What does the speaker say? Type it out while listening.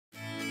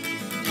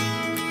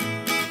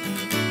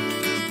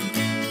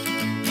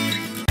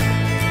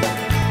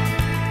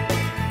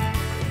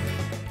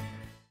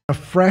a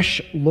fresh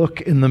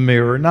look in the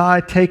mirror. Now, I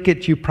take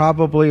it you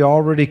probably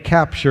already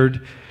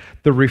captured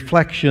the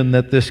reflection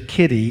that this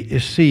kitty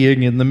is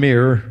seeing in the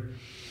mirror.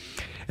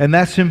 And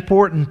that's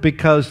important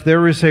because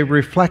there is a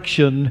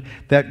reflection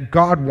that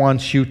God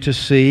wants you to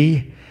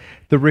see,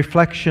 the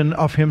reflection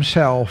of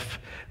Himself,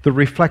 the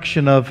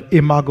reflection of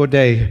Imago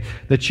Dei,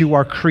 that you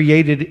are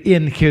created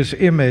in His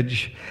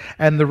image,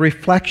 and the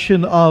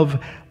reflection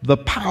of the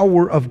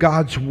power of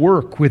God's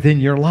work within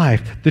your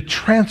life, the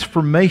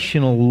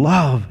transformational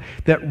love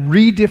that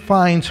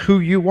redefines who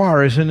you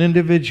are as an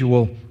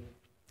individual.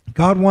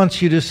 God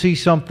wants you to see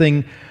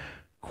something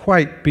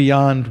quite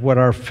beyond what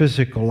our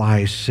physical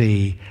eyes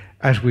see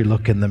as we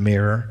look in the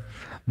mirror.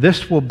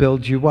 This will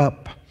build you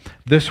up.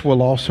 This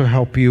will also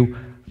help you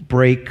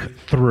break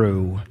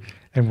through.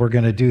 And we're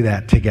going to do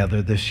that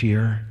together this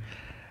year.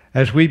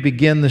 As we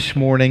begin this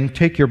morning,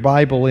 take your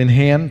Bible in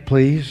hand,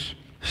 please.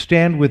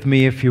 Stand with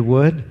me if you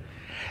would.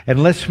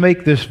 And let's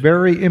make this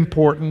very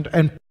important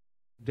and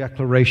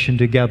declaration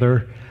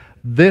together.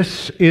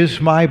 This is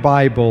my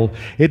Bible.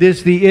 It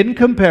is the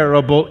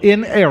incomparable,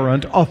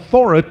 inerrant,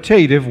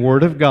 authoritative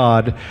Word of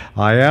God.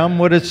 I am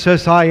what it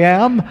says I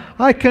am.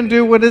 I can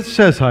do what it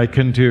says I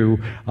can do.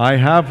 I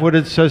have what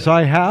it says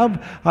I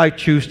have. I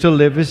choose to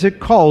live as it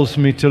calls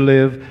me to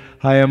live.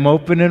 I am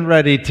open and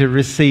ready to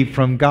receive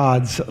from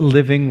God's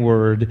living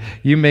Word.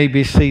 You may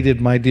be seated,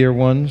 my dear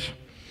ones.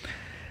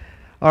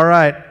 All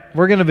right,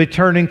 we're going to be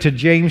turning to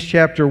James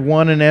chapter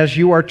 1, and as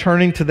you are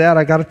turning to that,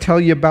 I got to tell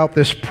you about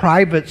this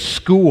private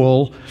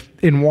school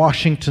in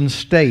Washington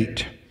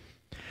State.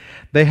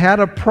 They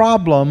had a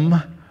problem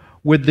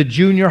with the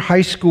junior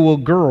high school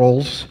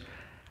girls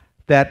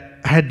that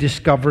had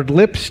discovered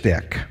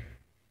lipstick,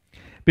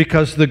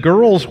 because the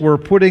girls were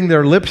putting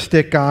their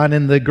lipstick on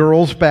in the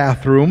girls'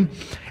 bathroom,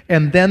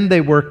 and then they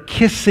were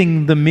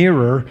kissing the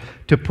mirror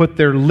to put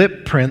their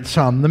lip prints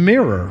on the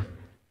mirror.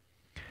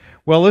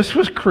 Well, this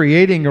was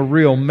creating a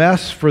real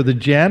mess for the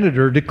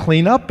janitor to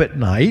clean up at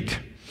night,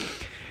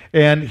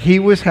 and he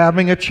was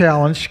having a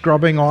challenge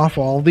scrubbing off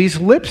all these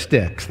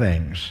lipstick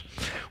things.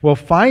 Well,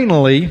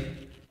 finally,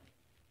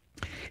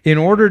 in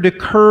order to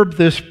curb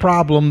this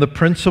problem, the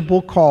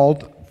principal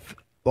called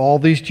all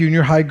these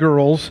junior high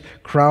girls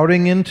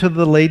crowding into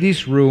the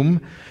ladies'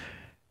 room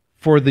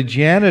for the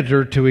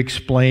janitor to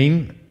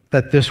explain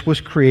that this was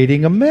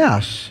creating a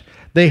mess.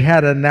 They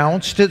had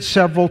announced it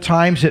several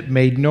times. It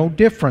made no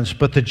difference.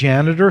 But the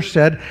janitor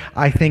said,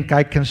 I think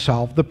I can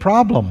solve the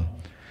problem.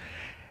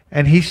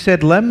 And he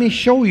said, let me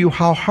show you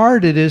how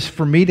hard it is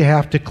for me to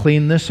have to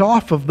clean this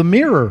off of the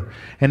mirror.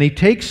 And he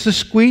takes the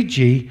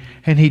squeegee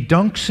and he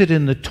dunks it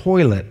in the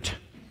toilet.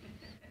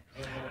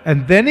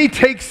 And then he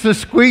takes the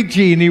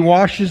squeegee and he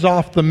washes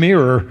off the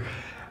mirror.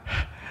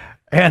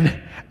 And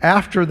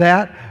after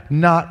that,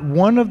 not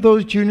one of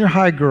those junior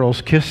high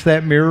girls kissed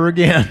that mirror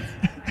again.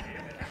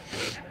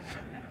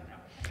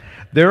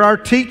 There are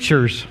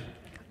teachers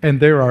and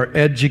there are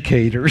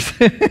educators.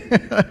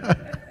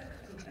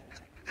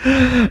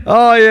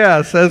 Oh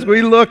yes, as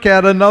we look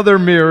at another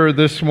mirror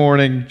this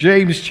morning,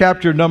 James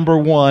chapter number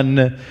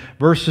 1,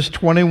 verses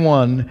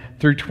 21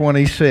 through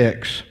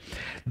 26.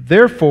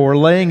 Therefore,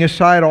 laying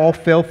aside all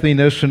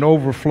filthiness and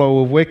overflow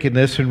of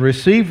wickedness, and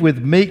receive with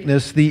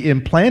meekness the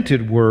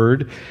implanted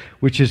word,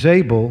 which is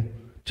able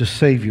to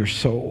save your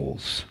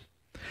souls.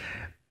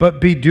 But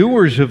be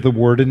doers of the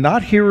word, and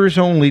not hearers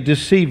only,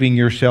 deceiving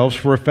yourselves.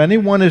 For if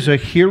anyone is a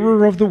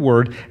hearer of the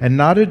word and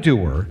not a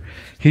doer,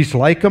 he's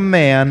like a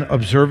man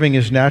observing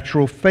his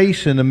natural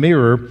face in a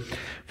mirror.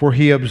 For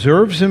he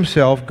observes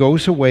himself,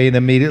 goes away, and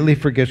immediately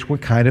forgets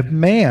what kind of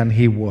man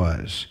he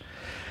was.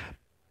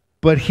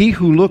 But he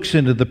who looks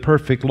into the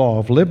perfect law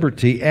of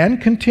liberty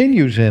and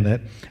continues in it,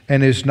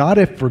 and is not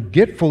a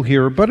forgetful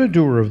hearer, but a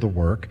doer of the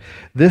work,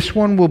 this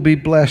one will be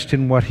blessed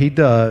in what he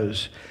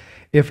does.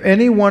 If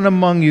anyone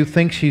among you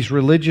thinks he's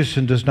religious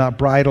and does not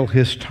bridle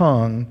his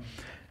tongue,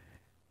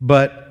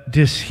 but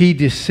he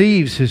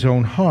deceives his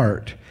own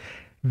heart,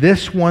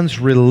 this one's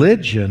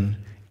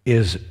religion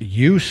is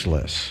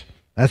useless.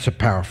 That's a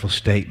powerful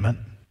statement.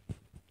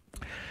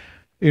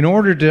 In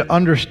order to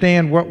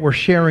understand what we're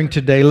sharing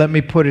today, let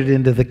me put it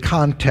into the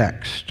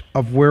context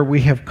of where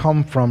we have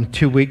come from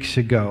 2 weeks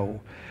ago.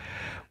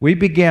 We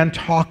began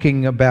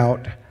talking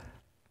about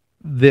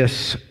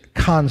this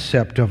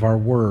concept of our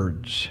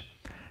words.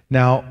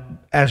 Now,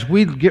 as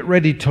we get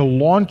ready to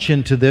launch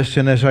into this,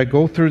 and as I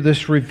go through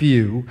this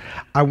review,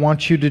 I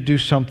want you to do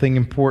something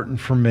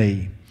important for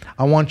me.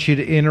 I want you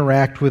to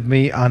interact with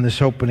me on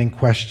this opening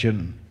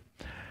question.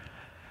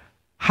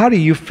 How do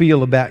you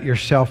feel about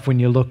yourself when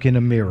you look in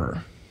a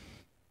mirror?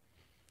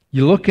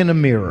 You look in a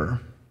mirror.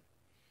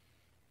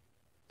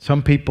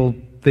 Some people,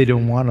 they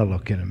don't want to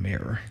look in a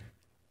mirror.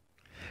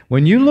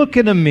 When you look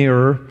in a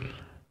mirror,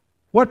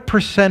 what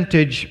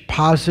percentage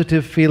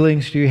positive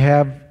feelings do you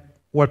have?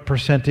 What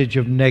percentage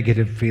of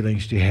negative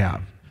feelings do you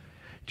have?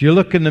 Do you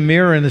look in the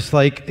mirror and it's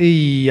like,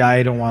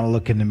 I don't want to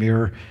look in the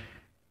mirror?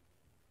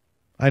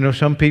 I know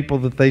some people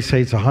that they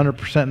say it's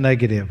 100%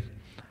 negative.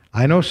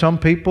 I know some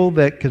people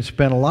that can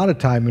spend a lot of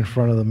time in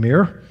front of the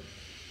mirror.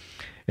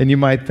 And you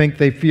might think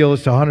they feel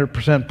it's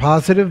 100%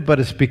 positive,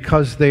 but it's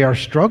because they are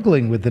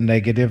struggling with the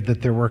negative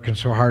that they're working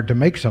so hard to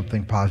make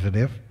something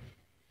positive.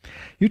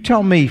 You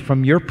tell me,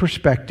 from your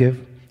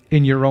perspective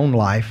in your own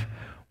life,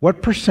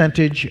 what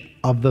percentage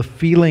of the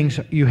feelings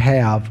you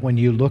have when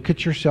you look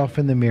at yourself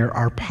in the mirror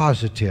are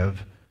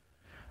positive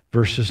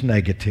versus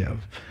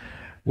negative?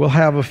 We'll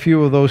have a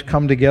few of those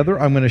come together.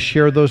 I'm going to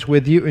share those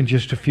with you in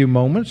just a few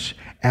moments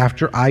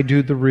after I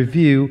do the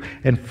review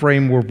and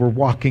frame where we're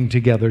walking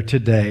together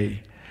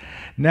today.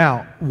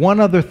 Now, one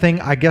other thing,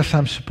 I guess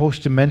I'm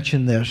supposed to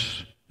mention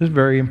this. This is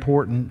very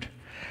important.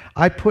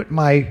 I put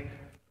my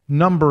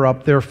number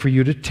up there for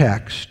you to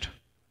text.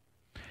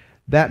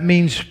 That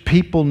means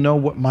people know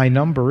what my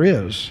number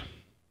is.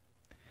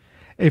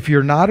 If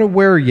you're not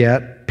aware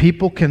yet,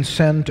 people can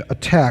send a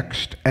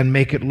text and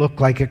make it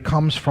look like it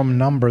comes from a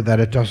number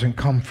that it doesn't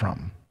come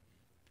from.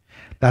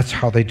 That's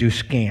how they do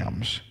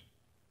scams.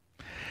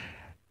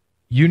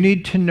 You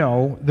need to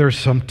know there's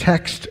some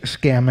text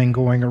scamming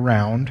going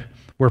around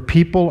where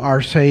people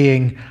are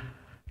saying,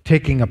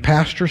 taking a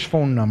pastor's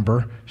phone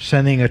number,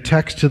 sending a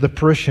text to the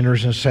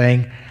parishioners and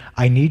saying,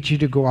 I need you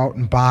to go out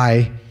and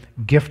buy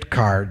gift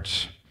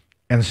cards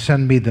and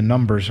send me the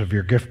numbers of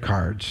your gift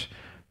cards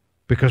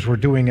because we're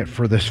doing it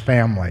for this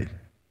family.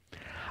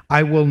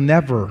 I will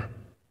never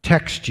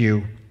text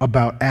you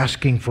about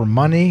asking for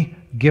money,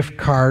 gift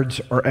cards,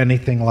 or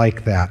anything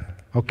like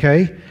that,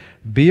 okay?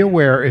 Be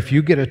aware if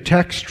you get a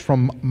text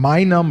from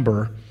my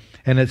number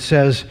and it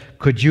says,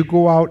 could you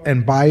go out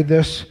and buy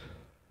this,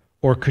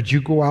 or could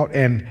you go out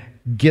and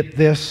get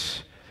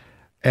this,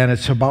 and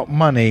it's about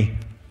money,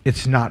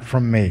 it's not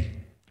from me.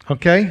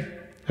 Okay?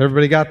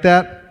 Everybody got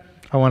that?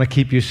 I want to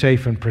keep you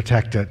safe and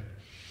protected.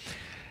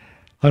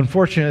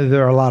 Unfortunately,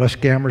 there are a lot of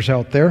scammers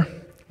out there.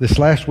 This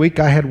last week,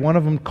 I had one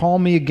of them call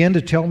me again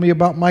to tell me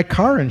about my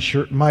car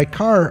insurance. My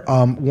car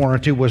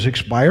warranty was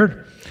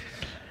expired.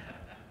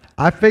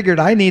 I figured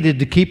I needed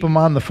to keep him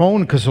on the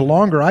phone because the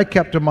longer I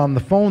kept him on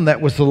the phone,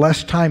 that was the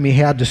less time he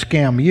had to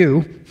scam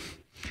you.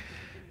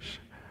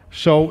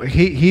 So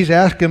he's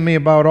asking me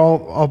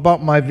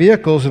about my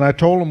vehicles, and I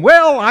told him,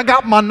 well, I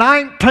got my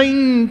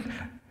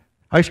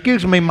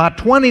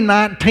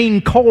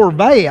 2019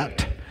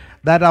 Corvette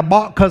that I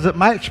bought because it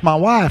matched my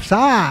wife's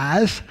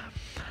eyes,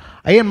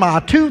 and my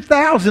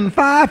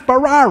 2005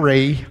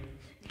 Ferrari.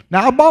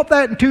 Now, I bought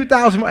that in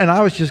 2000, and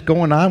I was just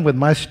going on with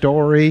my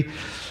story.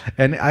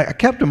 And I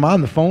kept him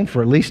on the phone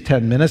for at least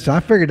 10 minutes, and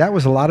I figured that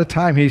was a lot of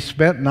time he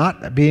spent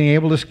not being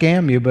able to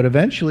scam you, but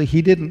eventually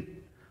he didn't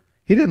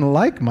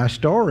like my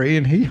story,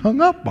 and he hung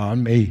up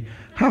on me.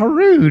 How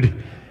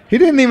rude. He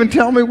didn't even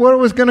tell me what it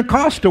was going to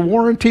cost to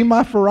warranty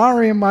my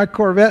Ferrari and my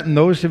Corvette. And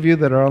those of you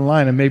that are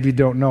online and maybe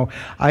don't know,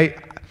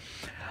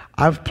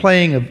 I'm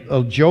playing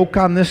a joke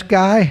on this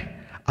guy.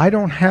 I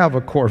don't have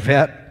a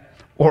Corvette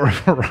or a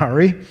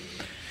Ferrari.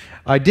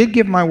 I did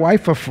give my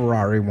wife a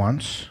Ferrari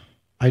once.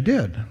 I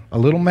did. A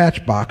little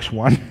Matchbox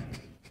one.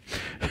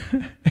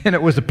 And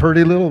it was a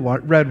pretty little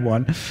red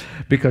one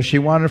because she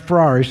wanted a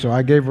Ferrari, so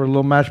I gave her a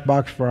little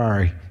Matchbox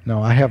Ferrari.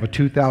 No, I have a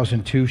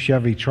 2002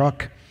 Chevy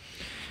truck,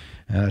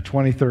 and a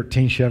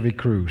 2013 Chevy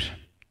Cruze,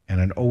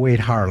 and an 08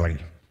 Harley.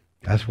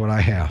 That's what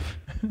I have.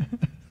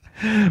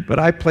 But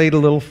I played a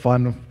little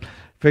fun.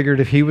 Figured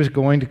if he was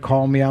going to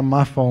call me on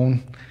my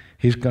phone,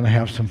 he's going to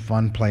have some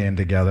fun playing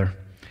together.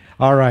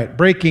 All right,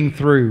 breaking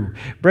through.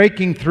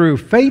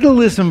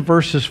 Fatalism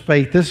versus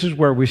faith. This is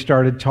where we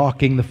started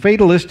talking. The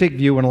fatalistic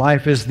view in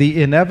life is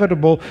the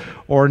inevitable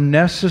or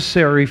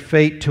necessary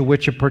fate to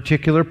which a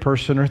particular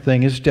person or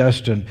thing is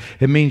destined.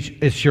 It means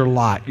it's your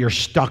lot. You're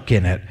stuck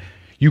in it.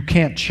 You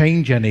can't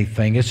change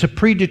anything. It's a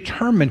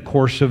predetermined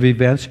course of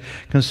events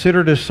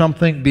considered as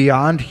something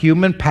beyond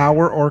human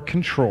power or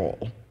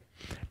control.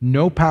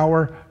 No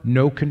power,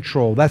 no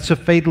control. That's a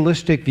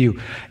fatalistic view.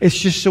 It's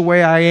just the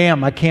way I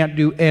am. I can't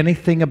do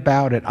anything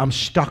about it. I'm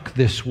stuck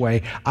this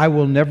way. I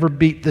will never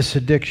beat this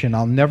addiction.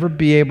 I'll never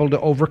be able to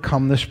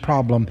overcome this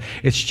problem.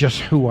 It's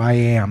just who I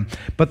am.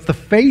 But the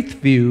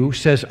faith view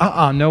says,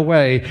 no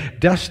way.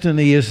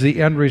 Destiny is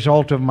the end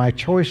result of my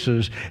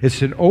choices.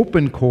 It's an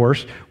open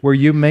course where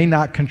you may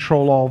not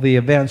control all the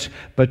events,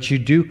 but you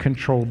do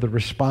control the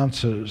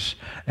responses.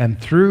 And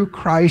through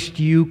Christ,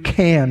 you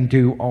can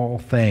do all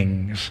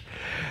things.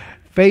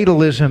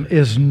 Fatalism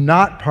is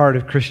not part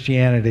of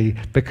Christianity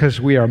because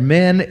we are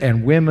men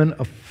and women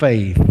of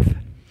faith.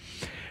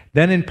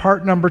 Then in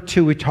part number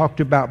 2, we talked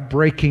about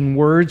breaking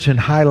words and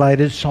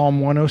highlighted Psalm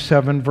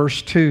 107,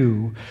 verse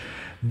 2.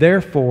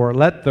 Therefore,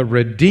 let the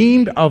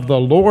redeemed of the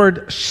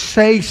Lord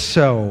say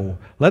so.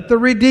 Let the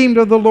redeemed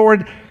of the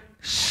Lord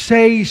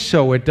say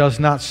so. It does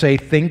not say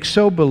think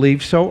so,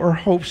 believe so, or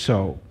hope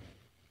so.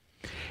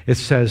 It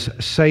says,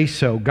 say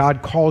so.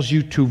 God calls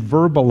you to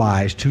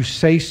verbalize, to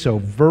say so,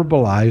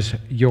 verbalize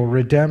your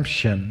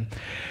redemption.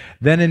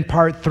 Then in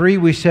part 3,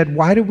 we said,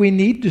 why do we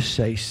need to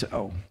say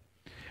so?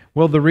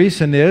 Well, the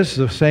reason is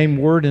the same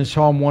word in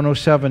Psalm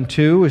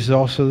 107:2 is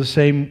also the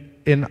same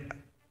in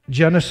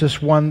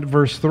Genesis 1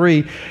 verse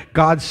 3,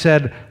 God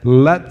said,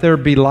 "Let there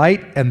be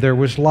light," and there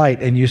was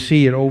light. And you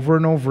see it over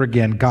and over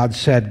again. God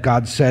said,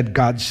 God said,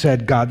 God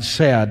said, God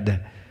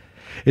said.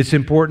 It's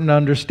important to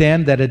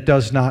understand that it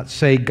does not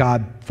say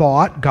God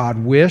thought, God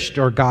wished,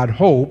 or God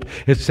hoped.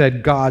 It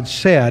said God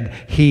said.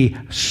 He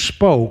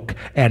spoke,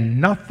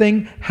 and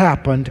nothing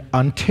happened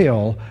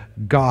until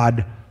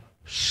God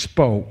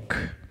spoke.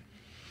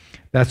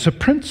 That's a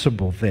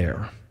principle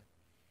there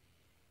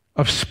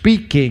of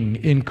speaking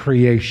in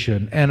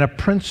creation, and a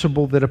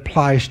principle that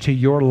applies to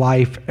your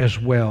life as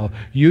well.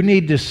 You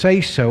need to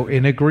say so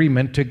in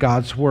agreement to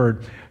God's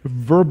word.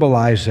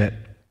 Verbalize it.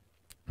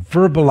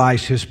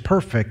 Verbalize His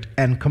perfect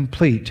and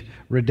complete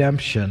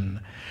redemption.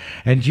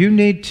 And you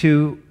need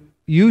to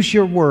use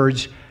your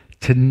words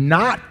to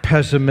not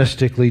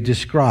pessimistically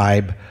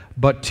describe,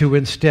 but to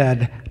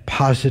instead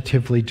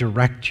positively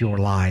direct your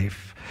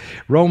life.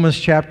 Romans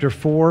chapter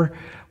 4,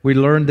 we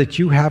learned that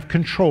you have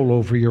control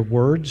over your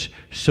words,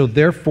 so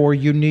therefore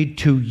you need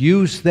to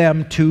use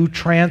them to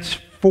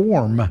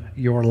transform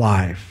your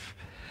life.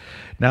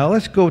 Now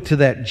let's go to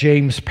that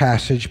James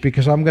passage,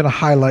 because I'm going to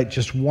highlight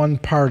just one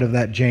part of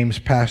that James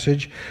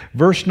passage.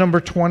 Verse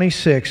number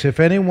 26, if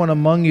anyone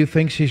among you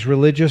thinks he's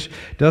religious,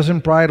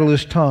 doesn't bridle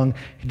his tongue,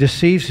 he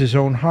deceives his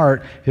own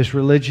heart, his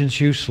religion's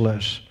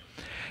useless.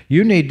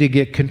 You need to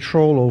get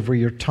control over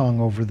your tongue,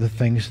 over the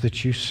things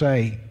that you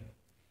say.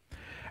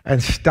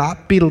 And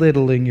stop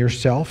belittling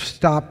yourself.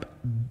 Stop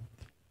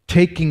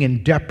taking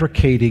and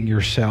deprecating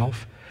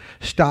yourself.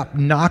 Stop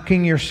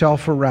knocking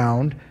yourself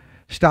around.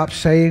 Stop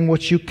saying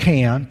what you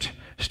can't.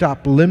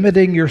 Stop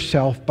limiting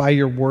yourself by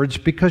your words,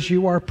 because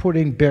you are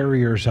putting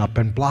barriers up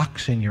and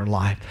blocks in your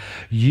life.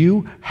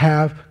 You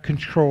have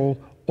control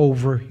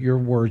over your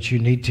words. You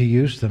need to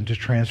use them to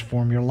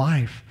transform your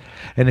life.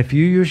 And if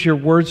you use your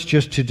words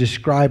just to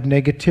describe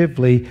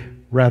negatively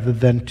rather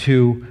than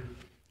to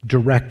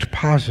direct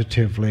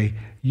positively,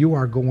 you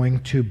are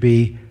going to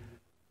be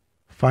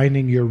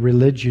finding your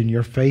religion,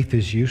 your faith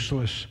is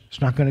useless.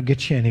 It's not going to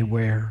get you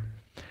anywhere,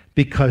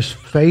 because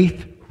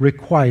faith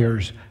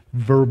requires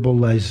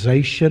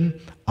verbalization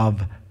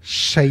of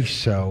say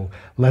so.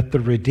 Let the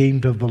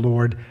redeemed of the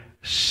Lord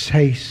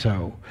say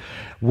so.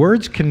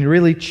 Words can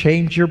really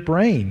change your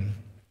brain.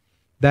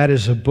 That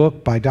is a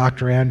book by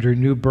Dr. Andrew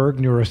Newberg,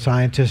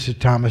 neuroscientist at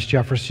Thomas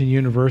Jefferson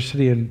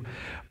University, and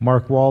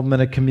Mark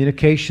Waldman, a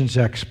communications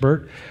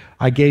expert.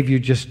 I gave you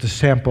just a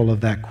sample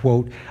of that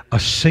quote. A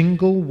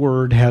single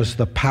word has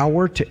the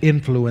power to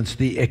influence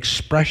the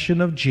expression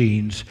of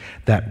genes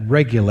that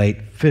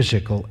regulate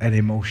physical and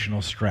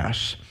emotional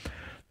stress.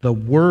 The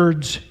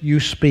words you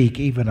speak,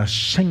 even a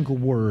single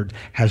word,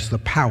 has the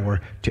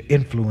power to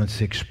influence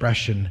the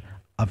expression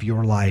of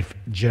your life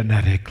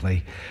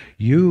genetically.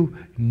 You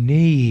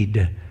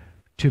need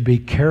to be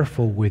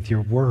careful with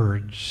your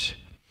words.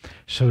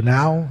 So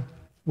now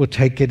we'll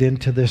take it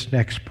into this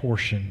next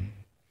portion.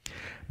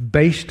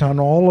 Based on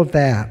all of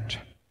that,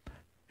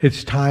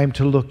 it's time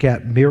to look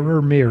at mirror,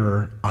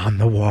 mirror on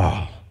the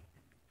wall.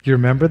 Do you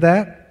remember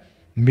that?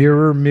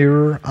 Mirror,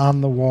 mirror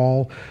on the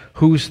wall,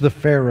 who's the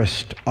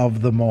fairest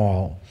of them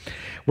all?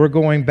 We're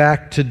going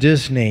back to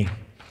Disney,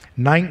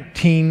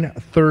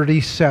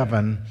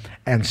 1937,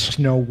 and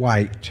Snow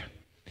White.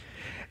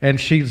 And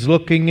she's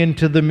looking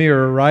into the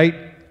mirror, right?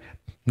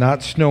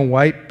 Not Snow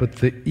White, but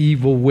the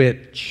evil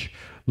witch,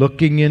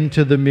 looking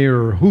into the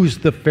mirror. Who's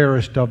the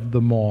fairest of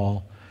them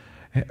all?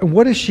 And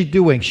what is she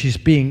doing? She's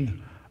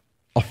being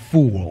a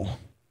fool.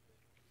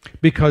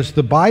 Because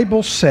the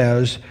Bible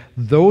says,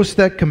 those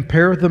that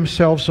compare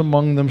themselves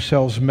among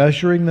themselves,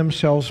 measuring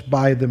themselves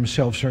by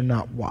themselves, are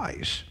not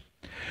wise.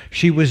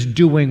 She was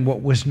doing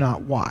what was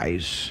not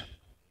wise.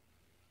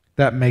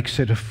 That makes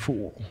it a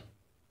fool.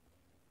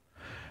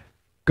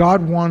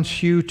 God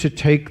wants you to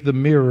take the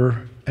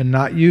mirror and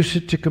not use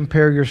it to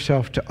compare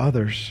yourself to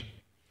others,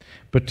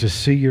 but to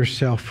see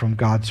yourself from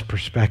God's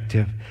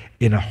perspective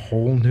in a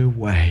whole new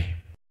way.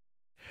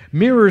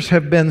 Mirrors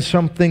have been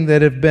something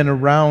that have been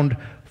around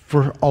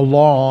for a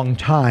long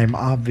time,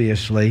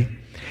 obviously.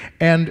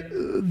 And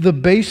the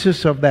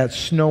basis of that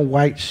Snow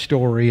White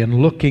story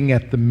and looking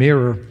at the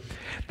mirror,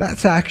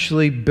 that's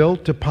actually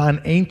built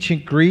upon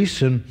ancient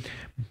Greece. And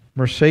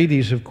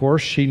Mercedes, of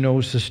course, she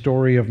knows the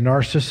story of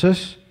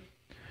Narcissus,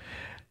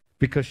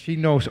 because she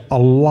knows a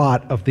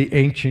lot of the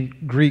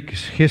ancient Greek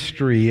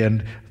history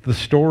and the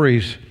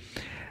stories.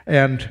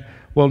 And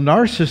well,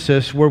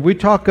 Narcissus, where we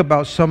talk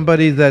about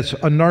somebody that's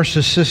a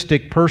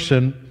narcissistic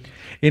person,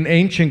 in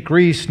ancient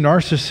Greece,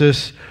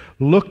 Narcissus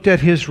looked at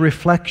his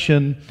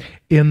reflection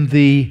in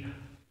the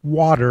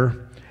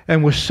water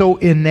and was so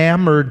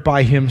enamored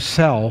by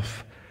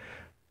himself.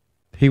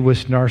 He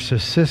was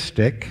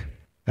narcissistic.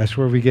 That's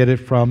where we get it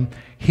from.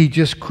 He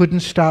just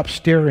couldn't stop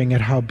staring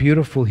at how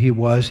beautiful he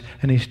was,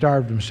 and he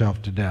starved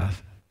himself to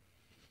death.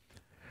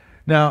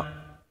 Now,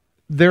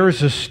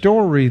 there's a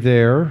story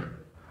there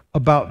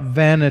about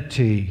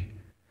vanity.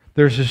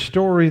 There's a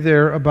story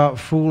there about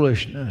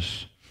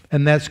foolishness.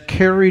 And that's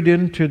carried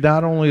into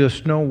not only a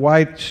Snow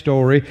White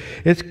story,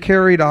 it's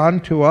carried on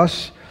to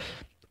us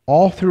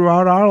all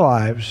throughout our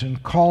lives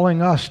and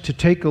calling us to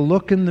take a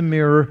look in the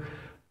mirror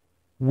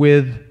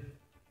with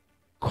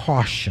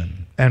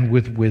caution and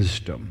with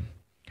wisdom.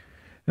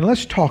 And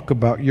let's talk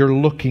about your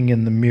looking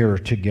in the mirror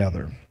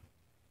together.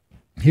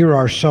 Here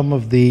are some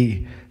of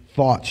the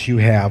thoughts you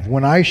have.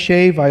 When I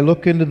shave, I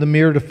look into the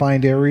mirror to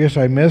find areas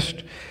I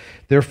missed.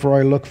 Therefore,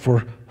 I look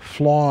for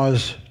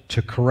flaws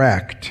to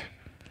correct.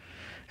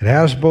 It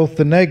has both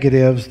the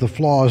negatives, the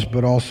flaws,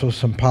 but also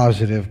some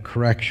positive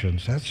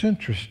corrections. That's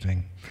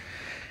interesting.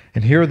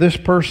 And here this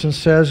person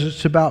says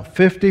it's about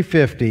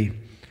 50-50.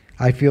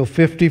 I feel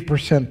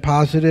 50%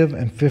 positive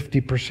and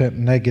 50%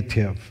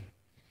 negative.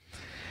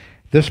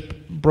 This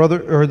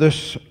brother or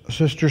this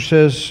sister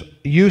says,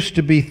 used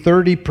to be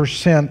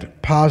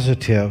 30%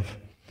 positive,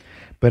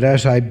 but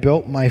as I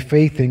built my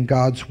faith in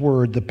God's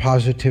Word, the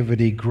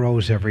positivity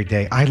grows every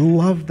day. I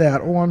love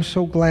that. Oh, I'm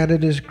so glad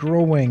it is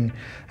growing.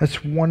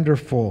 That's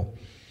wonderful.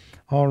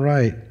 All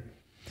right.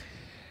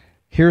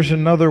 Here's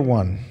another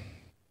one.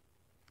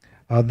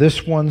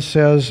 This one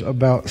says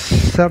about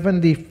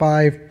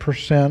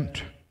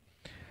 75%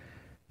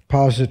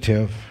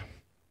 positive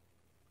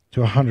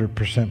to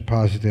 100%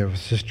 positive.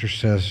 Sister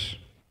says,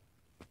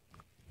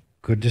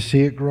 good to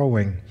see it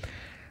growing.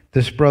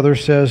 This brother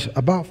says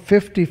about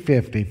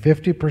 50-50,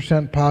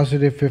 50%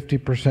 positive,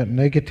 50%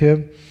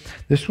 negative.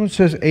 This one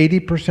says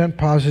 80%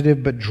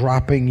 positive, but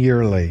dropping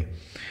yearly.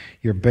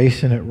 You're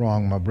basing it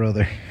wrong, my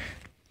brother.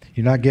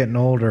 You're not getting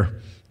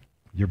older.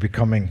 You're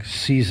becoming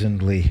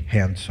seasonedly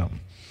handsome.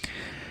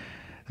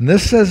 And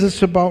this says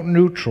it's about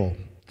neutral.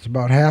 It's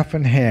about half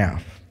and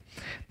half.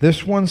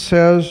 This one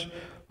says,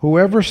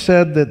 whoever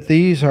said that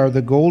these are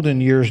the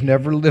golden years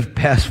never lived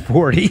past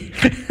 40.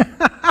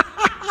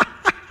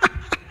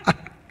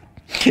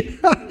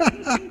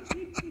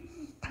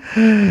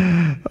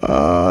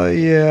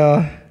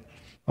 Yeah.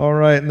 All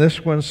right, and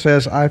this one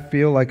says, I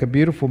feel like a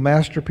beautiful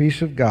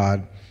masterpiece of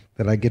God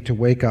that I get to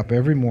wake up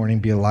every morning,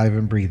 be alive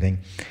and breathing.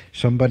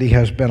 Somebody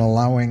has been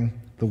allowing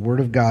the Word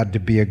of God to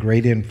be a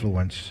great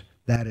influence.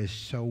 That is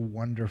so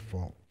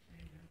wonderful.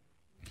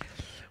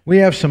 We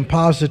have some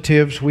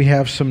positives, we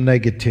have some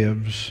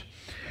negatives.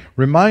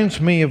 Reminds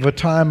me of a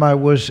time I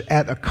was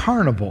at a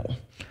carnival,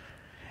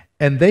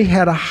 and they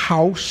had a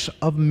house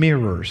of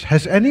mirrors.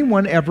 Has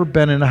anyone ever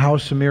been in a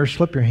house of mirrors?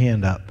 Slip your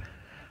hand up.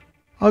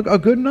 A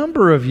good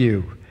number of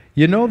you.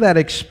 You know that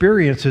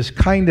experience is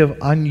kind of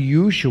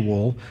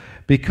unusual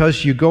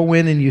because you go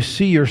in and you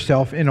see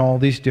yourself in all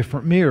these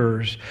different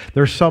mirrors.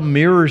 There's some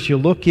mirrors you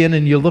look in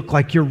and you look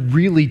like you're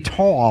really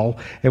tall,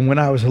 and when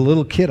I was a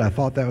little kid I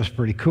thought that was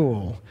pretty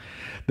cool.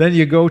 Then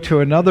you go to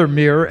another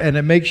mirror and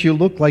it makes you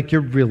look like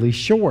you're really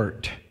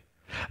short.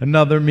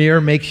 Another mirror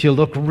makes you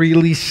look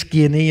really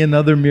skinny.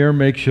 Another mirror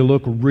makes you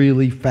look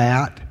really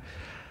fat.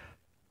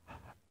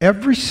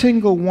 Every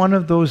single one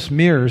of those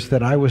mirrors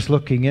that I was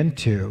looking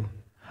into,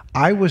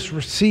 I was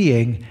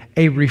seeing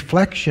a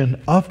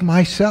reflection of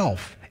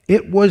myself.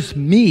 It was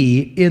me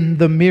in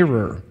the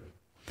mirror.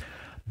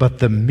 But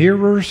the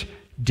mirrors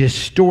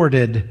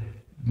distorted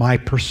my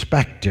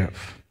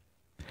perspective.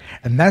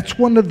 And that's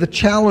one of the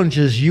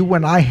challenges you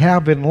and I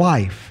have in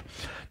life.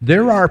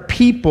 There are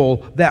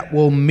people that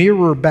will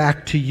mirror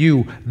back to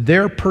you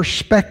their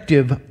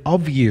perspective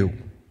of you.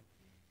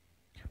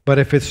 But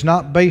if it's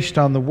not based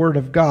on the Word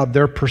of God,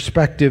 their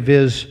perspective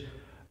is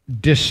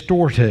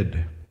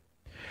distorted.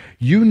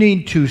 You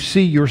need to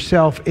see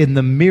yourself in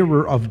the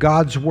mirror of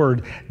God's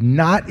Word,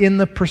 not in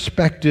the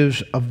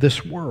perspectives of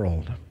this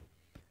world.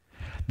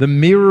 The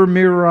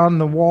mirror on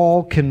the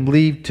wall can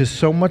lead to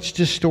so much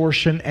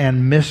distortion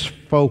and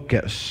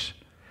misfocus.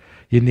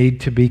 You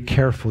need to be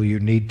careful. You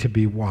need to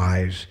be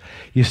wise.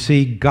 You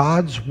see,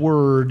 God's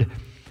Word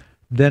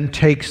then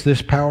takes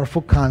this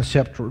powerful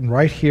concept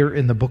right here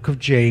in the book of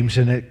James,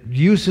 and it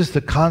uses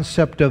the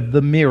concept of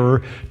the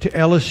mirror to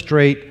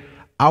illustrate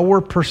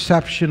our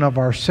perception of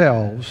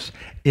ourselves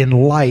in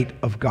light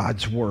of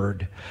God's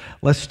Word.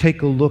 Let's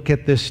take a look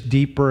at this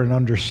deeper and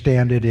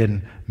understand it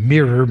in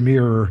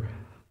mirror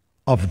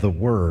of the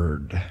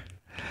Word.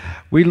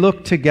 We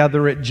look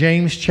together at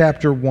James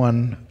chapter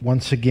 1,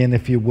 once again,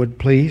 if you would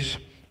please.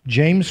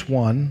 James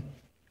 1,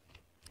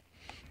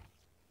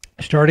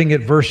 starting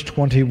at verse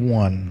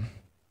 21.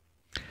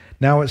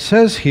 Now it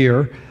says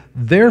here,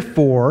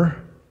 therefore,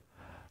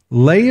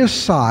 lay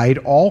aside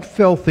all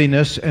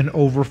filthiness and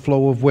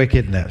overflow of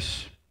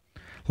wickedness.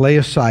 Lay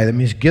aside, that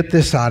means get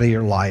this out of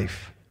your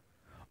life.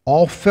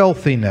 All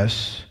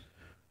filthiness,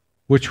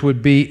 which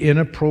would be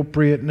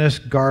inappropriateness,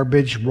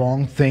 garbage,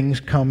 wrong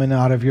things coming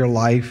out of your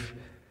life,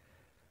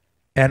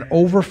 and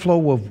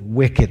overflow of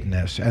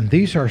wickedness. And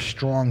these are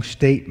strong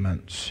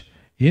statements.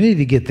 You need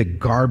to get the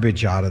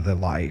garbage out of the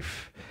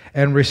life.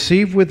 And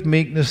receive with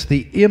meekness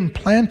the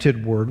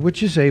implanted word,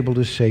 which is able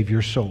to save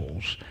your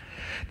souls.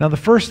 Now, the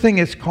first thing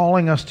it's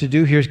calling us to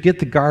do here is get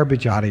the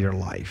garbage out of your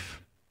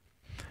life.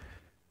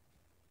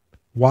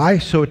 Why?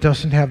 So it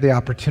doesn't have the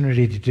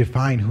opportunity to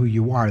define who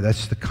you are.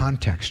 That's the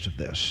context of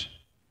this.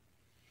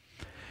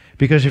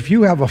 Because if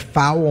you have a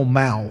foul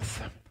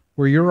mouth,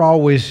 where you're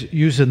always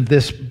using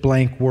this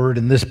blank word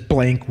and this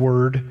blank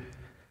word,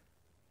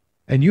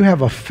 and you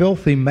have a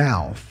filthy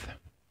mouth,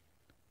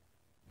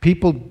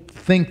 people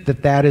think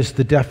that that is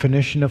the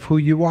definition of who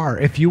you are.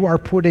 If you are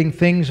putting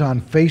things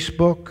on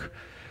Facebook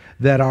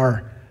that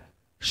are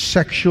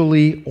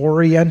sexually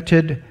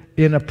oriented,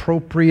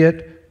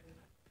 inappropriate,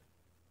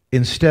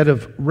 instead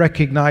of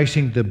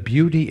recognizing the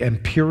beauty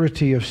and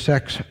purity of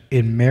sex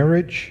in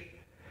marriage,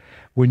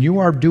 when you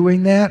are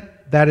doing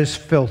that, that is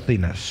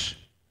filthiness.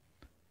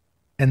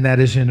 And that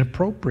is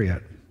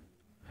inappropriate.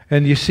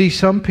 And you see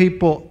some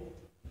people,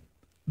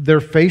 their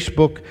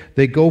Facebook,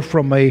 they go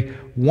from a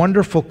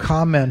wonderful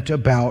comment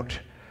about,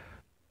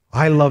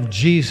 I love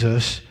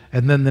Jesus,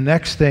 and then the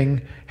next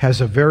thing has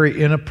a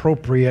very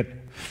inappropriate,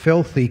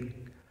 filthy,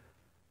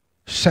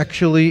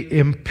 sexually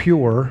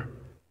impure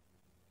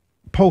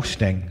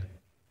posting.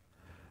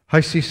 I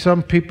see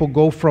some people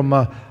go from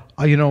a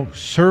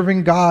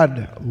serving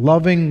God,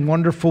 loving,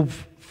 wonderful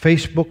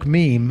Facebook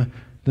meme,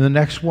 to the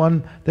next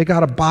one, they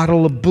got a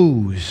bottle of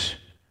booze.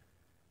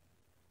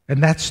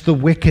 And that's the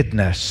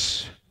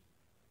wickedness.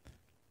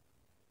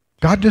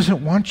 God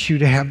doesn't want you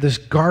to have this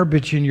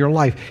garbage in your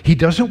life. He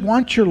doesn't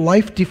want your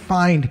life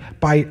defined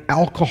by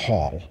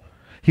alcohol.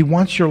 He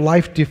wants your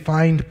life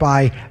defined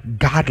by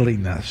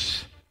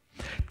godliness.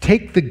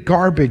 Take the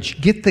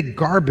garbage, get the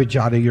garbage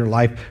out of your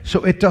life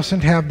so it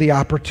doesn't have the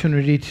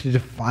opportunity to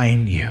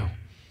define you.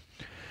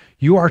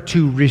 You are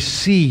to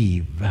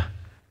receive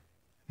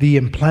the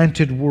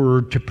implanted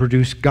word to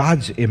produce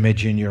God's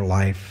image in your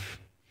life.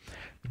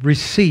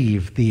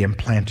 Receive the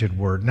implanted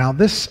word. Now,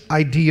 this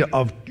idea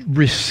of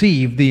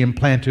receive the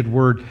implanted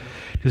word,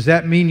 does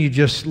that mean you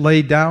just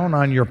lay down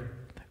on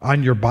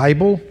your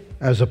Bible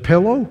as a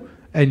pillow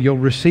and you'll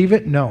receive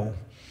it? No.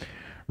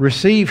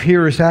 Receive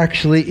here is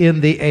actually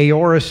in the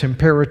aorist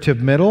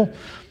imperative middle.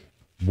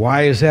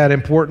 Why is that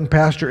important,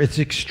 Pastor? It's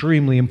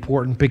extremely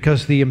important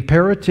because the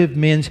imperative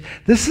means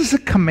this is a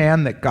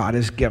command that God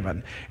has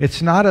given.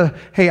 It's not a,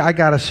 hey, I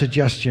got a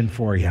suggestion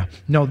for you.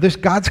 No,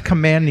 God's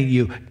commanding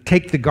you,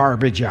 take the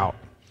garbage out.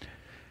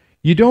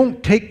 You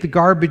don't take the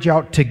garbage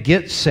out to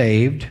get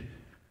saved.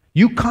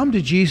 You come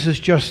to Jesus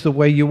just the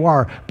way you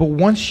are. But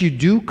once you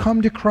do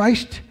come to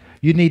Christ,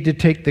 you need to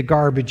take the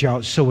garbage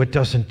out so it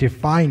doesn't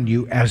define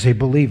you as a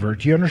believer.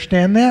 Do you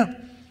understand that?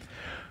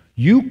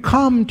 You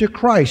come to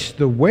Christ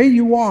the way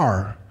you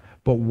are,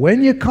 but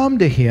when you come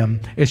to Him,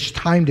 it's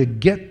time to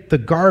get the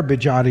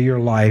garbage out of your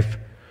life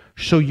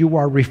so you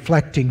are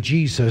reflecting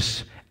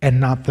Jesus and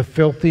not the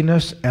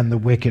filthiness and the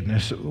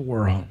wickedness of the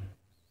world.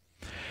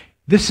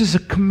 This is a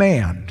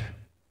command,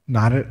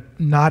 not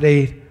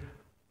a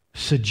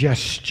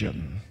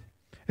suggestion.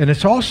 And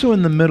it's also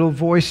in the middle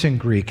voice in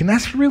Greek. And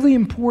that's really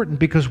important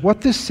because what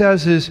this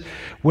says is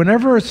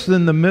whenever it's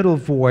in the middle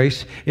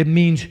voice, it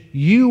means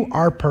you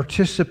are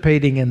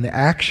participating in the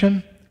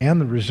action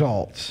and the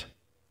results.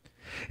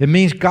 It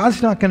means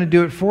God's not going to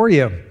do it for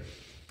you.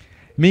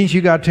 It means you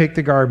got to take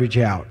the garbage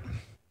out.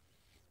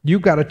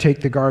 You've got to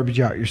take the garbage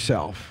out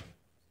yourself.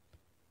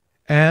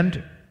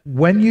 And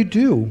when you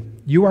do,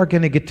 you are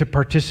going to get to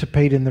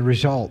participate in the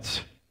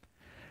results,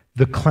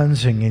 the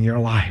cleansing in your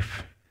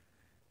life,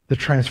 the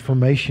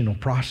transformational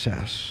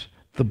process,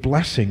 the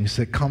blessings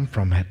that come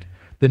from it,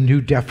 the new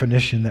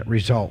definition that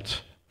results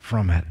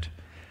from it.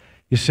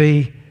 You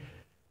see,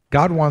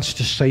 God wants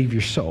to save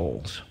your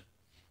souls.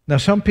 Now,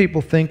 some people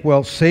think,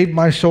 well, save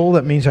my soul,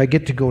 that means I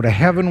get to go to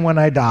heaven when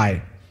I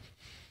die.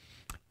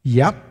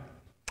 Yep,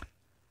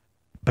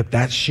 but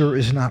that sure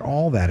is not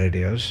all that it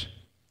is.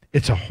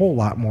 It's a whole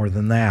lot more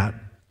than that.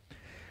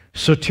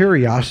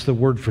 Soterios, the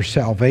word for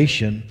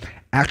salvation,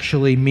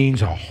 actually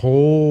means a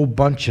whole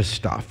bunch of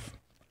stuff.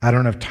 I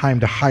don't have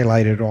time to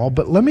highlight it all,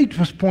 but let me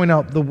just point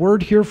out the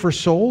word here for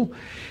soul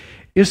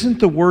isn't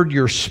the word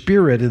your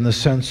spirit in the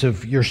sense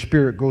of your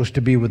spirit goes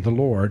to be with the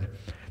Lord.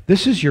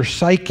 This is your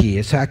psyche.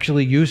 It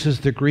actually uses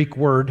the Greek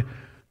word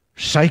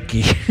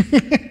psyche.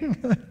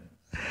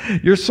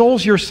 Your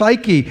soul's your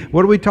psyche.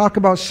 What do we talk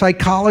about?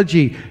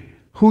 Psychology.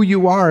 Who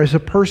you are as a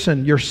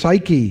person, your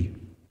psyche.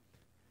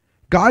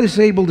 God is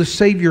able to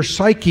save your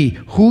psyche,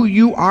 who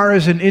you are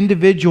as an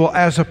individual,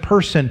 as a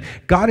person.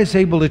 God is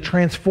able to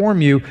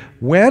transform you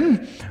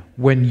when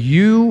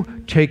you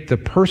take the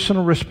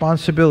personal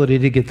responsibility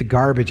to get the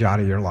garbage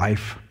out of your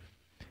life.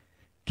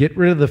 Get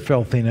rid of the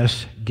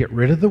filthiness, get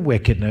rid of the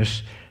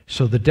wickedness,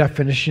 so the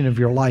definition of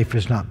your life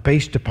is not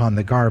based upon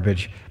the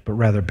garbage, but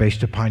rather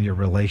based upon your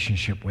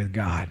relationship with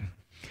God.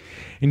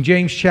 In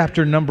James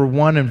chapter number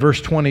 1 and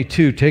verse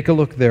 22, take a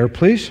look there,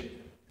 please.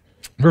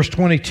 Verse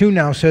 22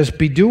 now says,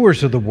 be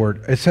doers of the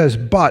word. It says,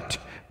 but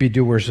be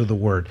doers of the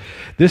word.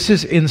 This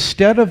is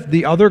instead of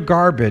the other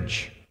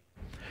garbage.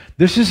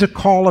 This is a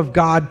call of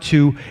God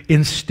to,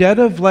 instead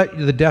of let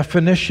the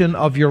definition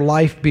of your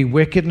life be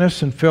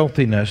wickedness and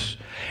filthiness,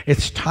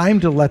 it's time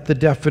to let the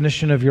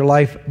definition of your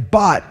life,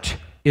 but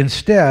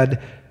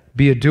instead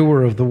be a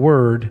doer of the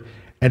word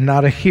and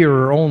not a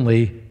hearer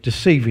only,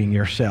 deceiving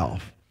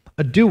yourself.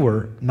 A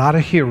doer, not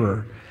a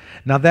hearer.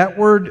 Now that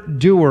word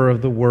doer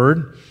of the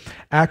word,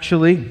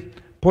 actually,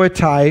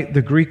 poetai,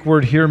 the Greek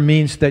word here,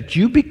 means that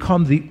you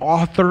become the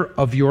author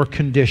of your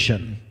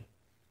condition.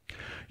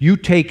 You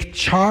take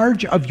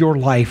charge of your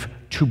life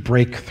to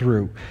break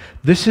through.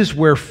 This is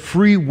where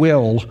free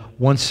will,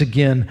 once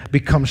again,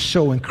 becomes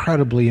so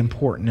incredibly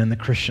important in the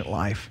Christian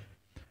life.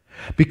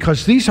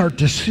 Because these are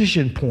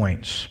decision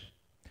points.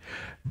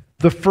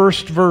 The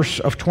first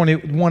verse of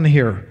 21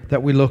 here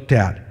that we looked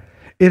at,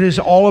 it is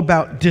all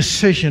about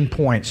decision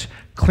points.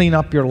 Clean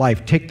up your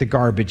life. Take the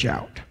garbage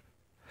out.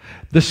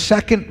 The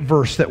second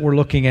verse that we're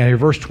looking at here,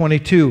 verse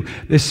 22,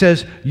 it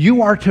says,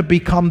 you are to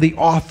become the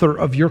author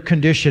of your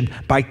condition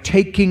by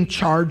taking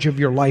charge of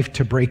your life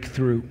to break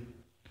through.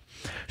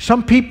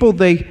 Some people,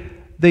 they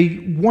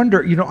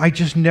wonder, I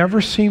just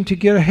never seem to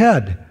get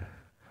ahead.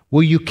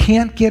 Well, you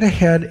can't get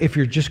ahead if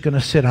you're just going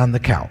to sit on the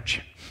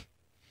couch,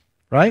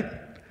 right?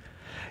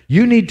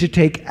 You need to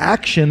take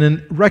action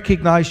and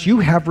recognize you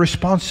have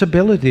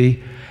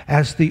responsibility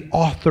as the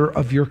author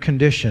of your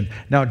condition.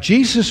 Now,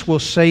 Jesus will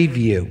save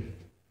you,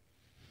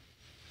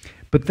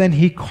 but then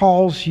he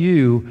calls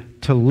you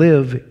to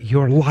live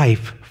your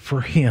life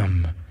for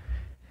him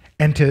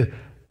and to,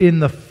 in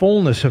the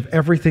fullness of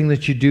everything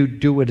that you do,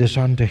 do it as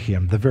unto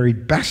him, the very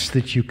best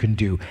that you can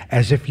do,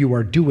 as if you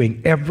are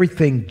doing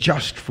everything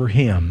just for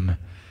him.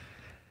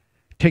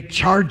 Take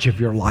charge of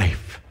your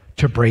life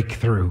to break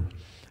through.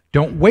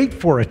 Don't wait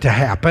for it to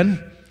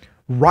happen.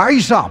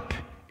 Rise up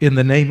in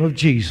the name of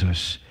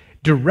Jesus,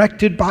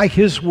 directed by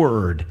his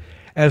word,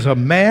 as a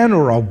man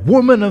or a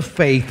woman of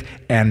faith,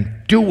 and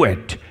do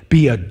it.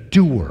 Be a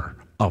doer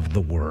of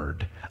the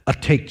word, a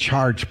take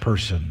charge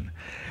person.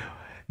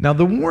 Now,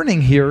 the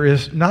warning here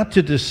is not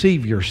to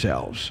deceive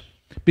yourselves,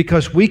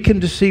 because we can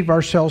deceive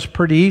ourselves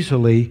pretty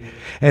easily,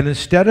 and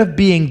instead of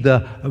being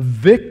the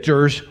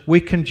victors,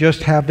 we can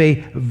just have a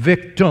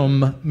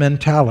victim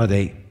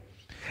mentality.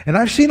 And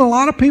I've seen a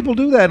lot of people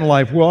do that in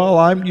life. Well,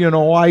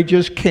 I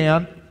just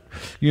can't,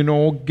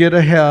 get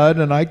ahead,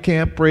 and I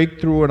can't break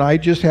through, and I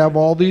just have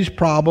all these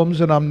problems,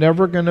 and I'm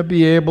never going to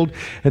be able to,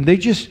 and they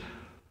just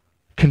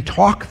can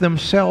talk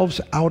themselves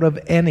out of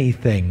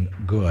anything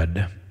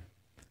good.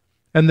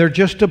 And they're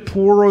just a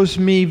poor as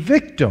me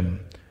victim.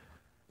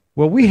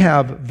 Well, we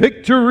have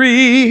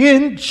victory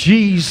in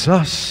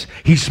Jesus.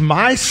 He's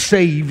my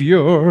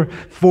Savior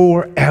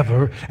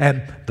forever.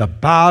 And the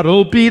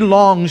battle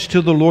belongs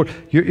to the Lord.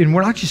 And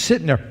we're not just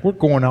sitting there. We're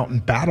going out in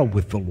battle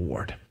with the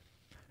Lord.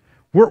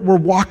 We're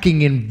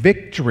walking in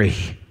victory,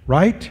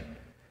 right?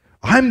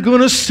 I'm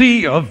going to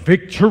see a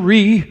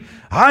victory.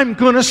 I'm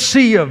going to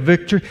see a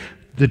victory.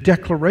 The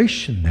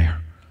declaration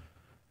there.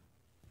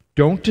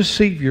 Don't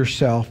deceive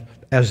yourself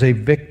as a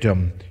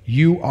victim.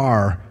 You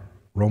are,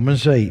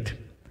 Romans 8,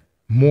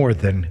 more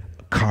than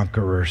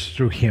conquerors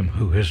through him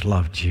who has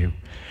loved you.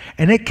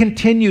 And it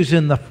continues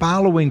in the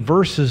following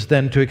verses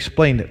then to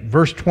explain it.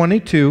 Verse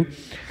 22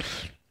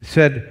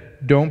 said,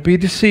 don't be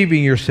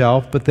deceiving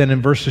yourself. But then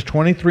in verses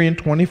 23 and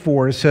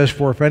 24 it says,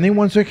 for if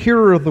anyone's a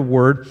hearer of the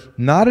word,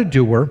 not a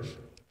doer,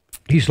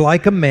 he's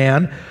like a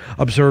man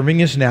observing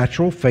his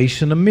natural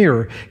face in a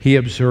mirror. He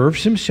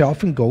observes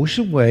himself and goes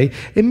away,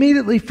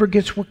 immediately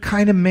forgets what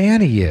kind of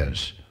man he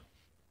is.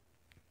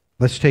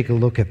 Let's take a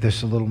look at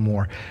this a little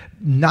more.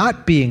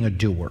 Not being a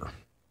doer,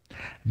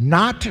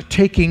 not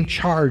taking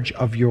charge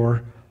of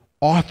your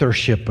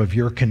authorship of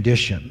your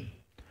condition,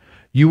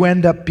 you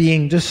end up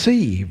being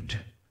deceived.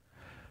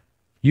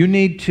 You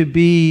need to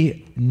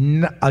be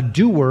a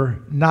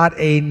doer, not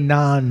a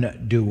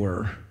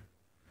non-doer.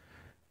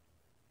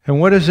 And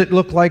what does it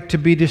look like to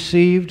be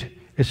deceived?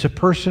 It's a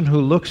person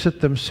who looks at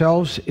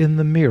themselves in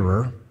the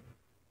mirror,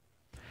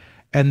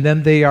 and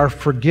then they are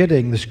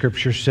forgetting, the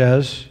scripture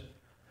says,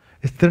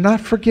 they're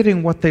not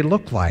forgetting what they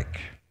look like.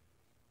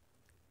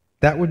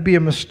 That would be a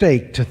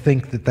mistake to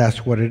think that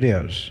that's what it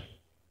is.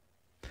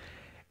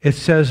 It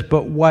says,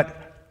 but what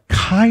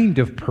kind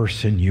of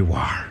person you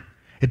are.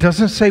 It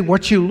doesn't say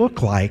what you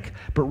look like,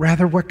 but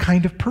rather what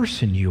kind of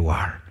person you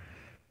are.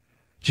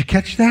 Did you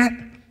catch that?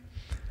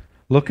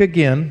 Look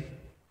again.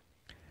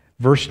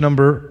 Verse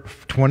number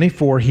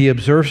 24, he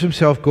observes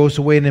himself, goes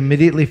away, and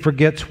immediately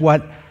forgets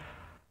what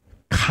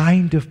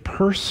kind of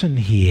person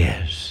he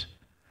is.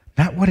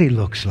 Not what he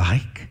looks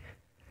like.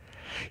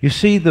 You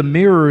see, the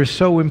mirror is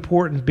so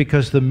important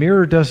because the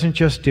mirror doesn't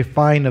just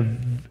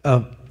define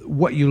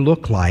what you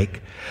look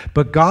like,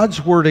 but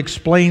God's Word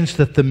explains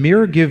that the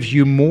mirror gives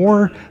you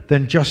more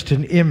than just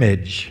an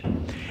image.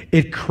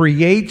 It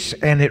creates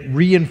and it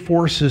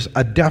reinforces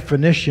a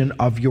definition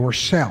of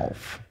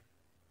yourself.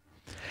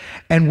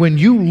 And when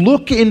you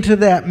look into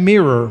that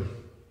mirror,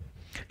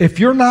 if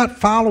you're not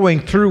following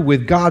through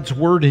with God's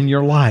Word in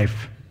your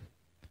life,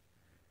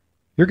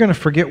 you're going to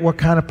forget what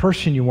kind of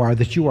person you are,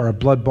 that you are a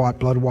blood-bought,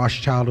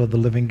 blood-washed child of the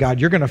living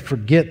God. You're going to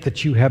forget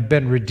that you have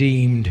been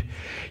redeemed.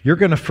 You're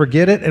going to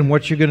forget it, and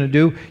what you're going to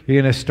do,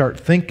 you're going to start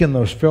thinking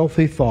those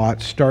filthy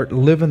thoughts, start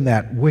living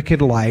that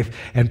wicked life,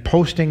 and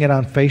posting it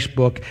on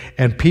Facebook,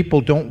 and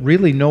people don't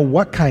really know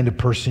what kind of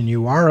person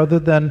you are other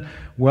than,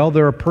 well,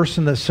 they're a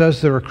person that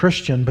says they're a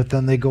Christian, but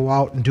then they go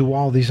out and do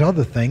all these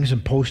other things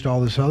and post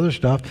all this other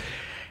stuff,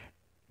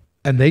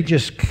 and they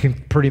just can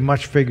pretty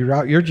much figure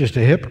out you're just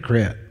a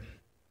hypocrite.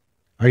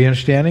 Are you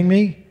understanding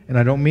me? And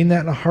I don't mean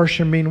that in a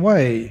harsh or mean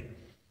way.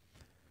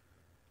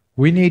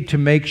 We need to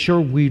make sure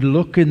we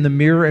look in the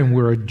mirror and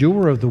we're a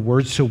doer of the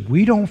word so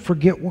we don't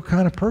forget what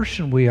kind of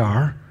person we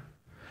are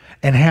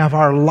and have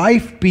our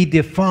life be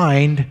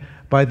defined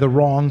by the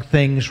wrong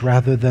things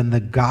rather than the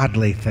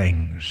godly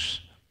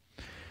things.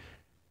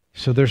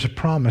 So there's a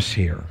promise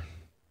here.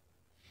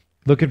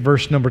 Look at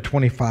verse number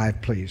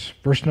 25, please.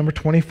 Verse number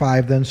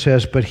 25 then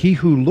says, "But he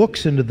who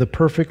looks into the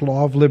perfect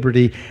law of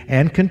liberty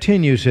and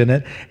continues in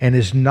it, and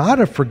is not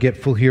a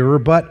forgetful hearer,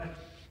 but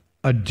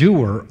a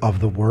doer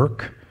of the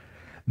work,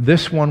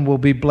 this one will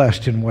be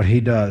blessed in what he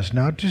does."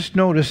 Now just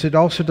notice it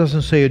also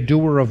doesn't say a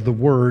doer of the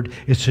word,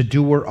 it's a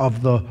doer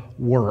of the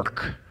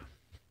work.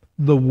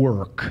 The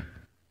work.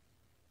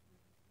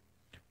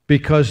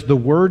 Because the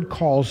word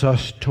calls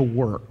us to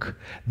work.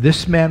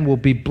 This man will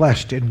be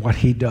blessed in what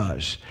he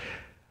does.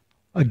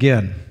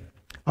 Again,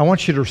 I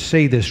want you to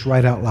say this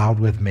right out loud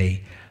with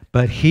me.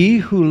 "But he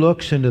who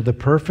looks into the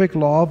perfect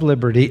law of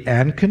liberty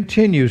and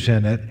continues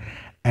in it,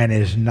 and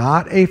is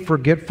not a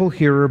forgetful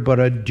hearer, but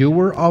a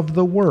doer of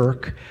the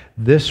work,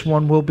 this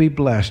one will be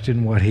blessed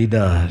in what he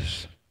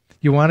does."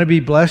 You want to be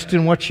blessed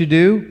in what you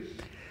do?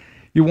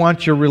 You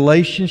want your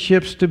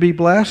relationships to be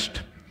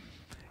blessed?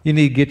 You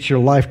need to get your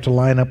life to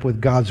line up with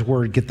God's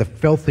word. Get the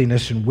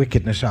filthiness and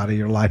wickedness out of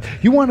your life.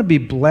 You want to be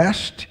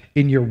blessed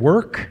in your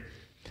work?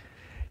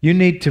 You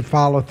need to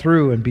follow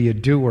through and be a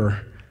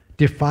doer,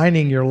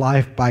 defining your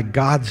life by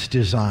God's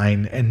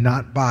design and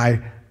not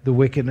by the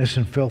wickedness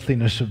and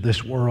filthiness of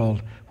this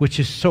world, which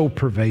is so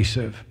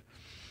pervasive.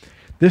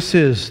 This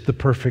is the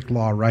perfect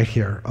law right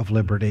here of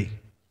liberty.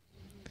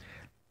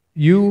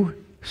 You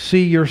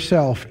see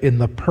yourself in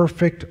the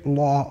perfect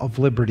law of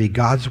liberty,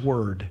 God's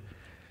word.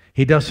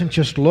 He doesn't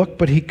just look,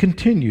 but he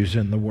continues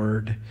in the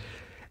word.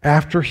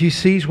 After he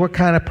sees what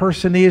kind of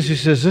person he is, he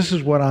says, "This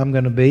is what I'm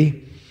going to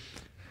be."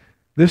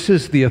 This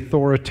is the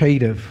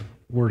authoritative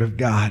word of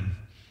God,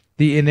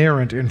 the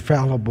inerrant,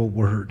 infallible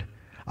word.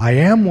 I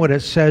am what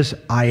it says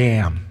I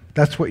am.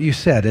 That's what you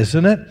said,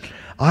 isn't it?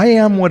 I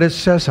am what it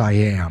says I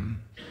am.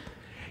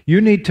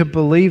 You need to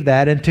believe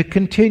that and to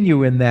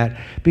continue in that,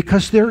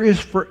 because there is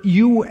for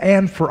you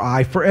and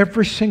for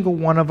every single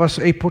one of us,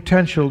 a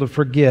potential to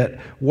forget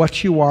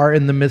what you are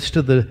in the midst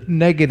of the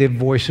negative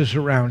voices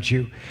around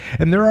you.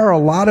 And there are a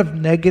lot of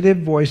negative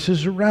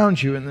voices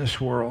around you in this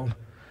world.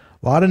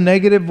 A lot of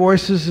negative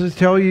voices that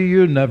tell you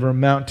you'll never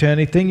amount to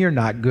anything, you're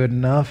not good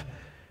enough.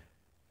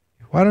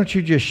 Why don't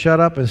you just shut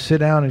up and sit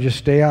down and just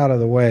stay out of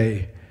the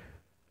way?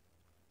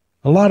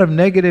 A lot of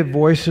negative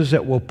voices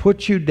that will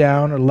put you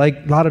down, or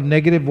like a lot of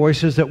negative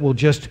voices that will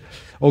just,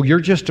 "Oh,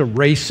 you're just a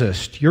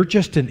racist. You're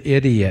just an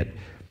idiot.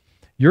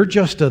 You're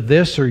just a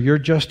this or you're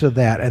just a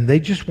that." And they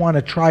just want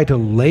to try to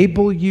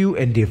label you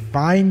and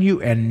define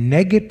you and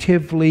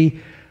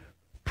negatively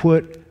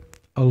put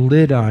a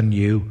lid on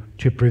you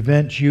to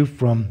prevent you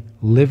from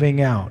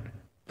living out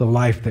the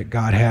life that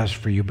God has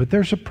for you. But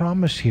there's a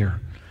promise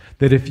here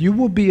that if you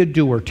will be a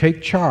doer,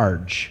 take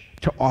charge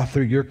to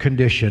author your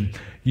condition,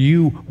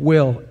 you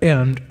will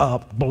end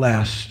up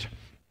blessed.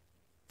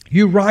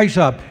 You rise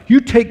up,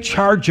 you take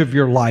charge of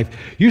your life.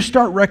 You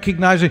start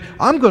recognizing,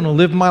 I'm going to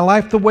live my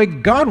life the way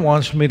God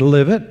wants me to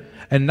live it,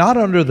 and not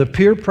under the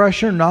peer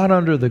pressure, not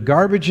under the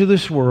garbage of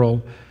this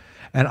world.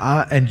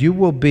 And you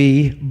will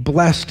be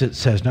blessed, it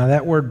says. Now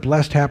that word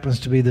blessed happens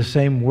to be the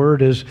same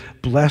word as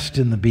blessed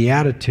in the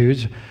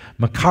Beatitudes,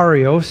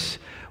 makarios,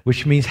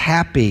 which means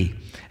happy.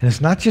 And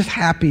it's not just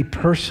happy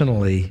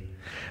personally,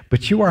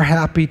 but you are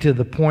happy to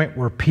the point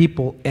where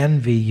people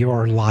envy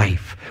your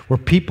life, where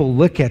people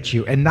look at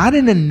you, and not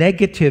in a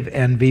negative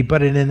envy,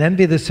 but in an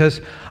envy that says,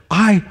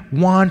 I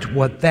want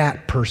what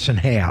that person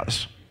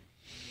has.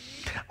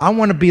 I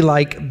want to be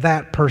like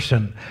that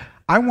person.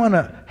 I want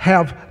to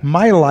have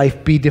my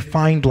life be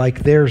defined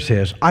like theirs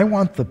is. I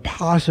want the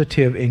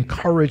positive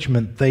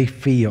encouragement they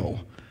feel.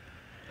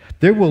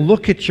 They will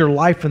look at your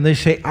life and they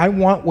say, I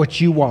want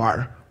what you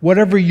are.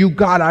 Whatever you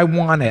got, I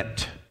want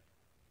it.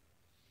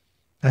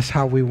 That's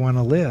how we want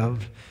to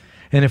live.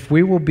 And if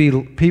we will be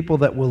people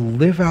that will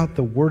live out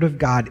the Word of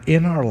God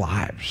in our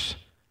lives,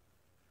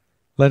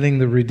 letting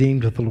the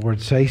redeemed of the Lord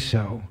say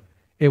so,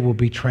 it will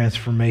be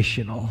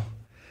transformational.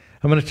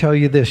 I'm going to tell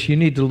you this. You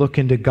need to look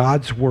into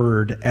God's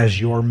Word as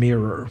your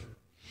mirror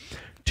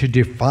to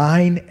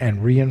define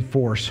and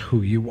reinforce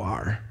who you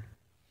are.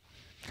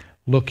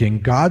 Look in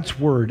God's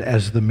Word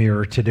as the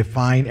mirror to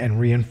define and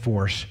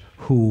reinforce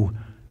who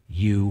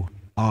you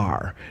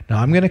are.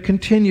 Now, I'm going to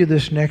continue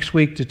this next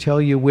week to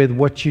tell you with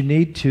what you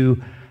need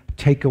to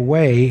take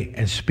away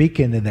and speak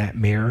into that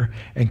mirror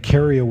and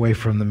carry away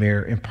from the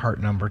mirror in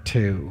part number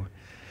 2.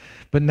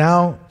 But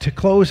now, to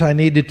close, I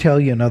need to tell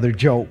you another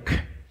joke.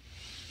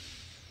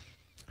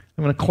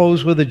 I'm going to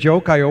close with a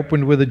joke. I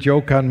opened with a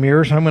joke on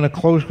mirrors. I'm going to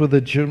close with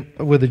a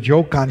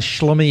joke on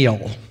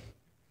Schlemiel.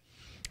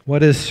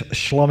 What is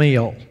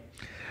Schlemiel?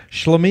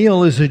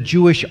 Schlemiel is a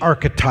Jewish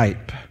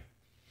archetype.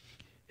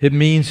 It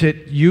means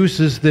it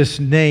uses this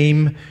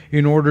name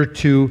in order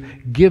to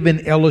give an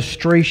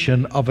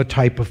illustration of a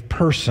type of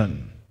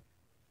person.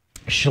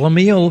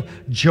 Schlemiel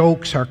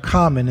jokes are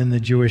common in the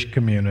Jewish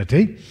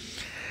community.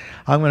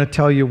 I'm going to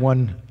tell you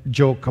one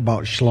joke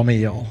about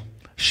Schlemiel.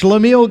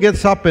 Schlemiel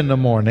gets up in the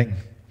morning,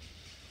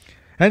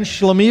 and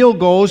Schlemiel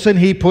goes and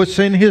he puts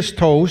in his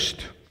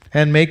toast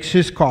and makes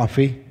his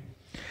coffee.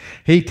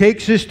 He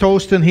takes his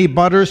toast and he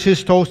butters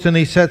his toast and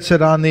he sets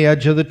it on the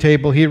edge of the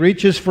table. He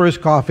reaches for his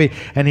coffee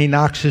and he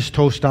knocks his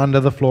toast onto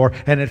the floor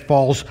and it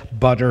falls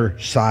butter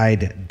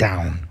side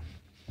down.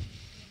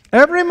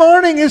 Every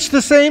morning it's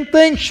the same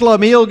thing.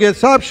 Schlemiel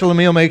gets up,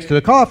 Schlemiel makes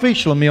the coffee,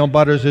 Schlemiel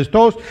butters his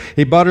toast.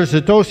 He butters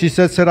the toast, he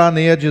sets it on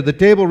the edge of the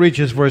table,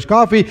 reaches for his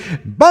coffee,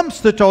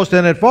 bumps the toast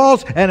and it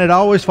falls, and it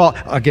always falls.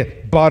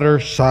 Again, butter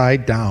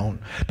side down.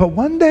 But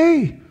one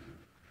day,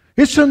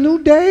 it's a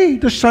new day.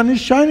 The sun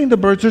is shining, the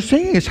birds are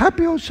singing, it's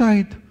happy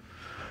outside.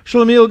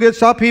 Schlemiel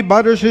gets up, he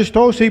butters his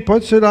toast, he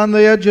puts it on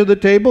the edge of the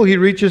table, he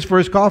reaches for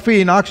his coffee,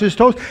 he knocks his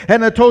toast,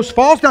 and the toast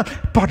falls down,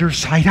 butter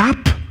side up.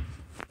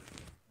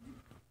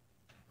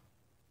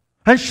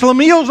 And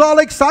Schlemiel's all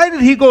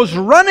excited. He goes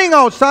running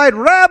outside.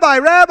 Rabbi,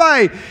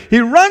 Rabbi. He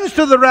runs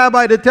to the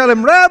rabbi to tell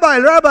him, Rabbi,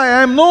 Rabbi,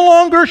 I am no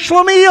longer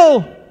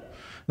Schlemiel.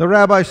 The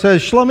rabbi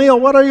says, Schlemiel,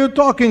 what are you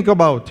talking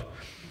about?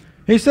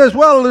 He says,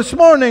 well, this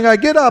morning I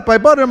get up, I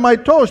butter my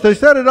toast, I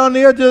set it on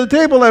the edge of the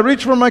table, I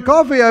reach for my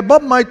coffee, I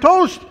bump my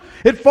toast.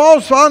 It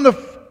falls on the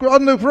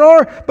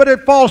floor, but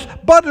it falls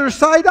butter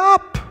side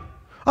up.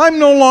 I'm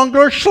no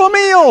longer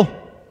Schlemiel.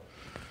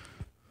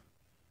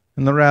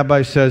 And the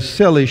rabbi says,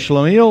 silly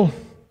Schlemiel,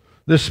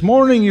 this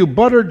morning you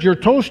buttered your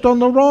toast on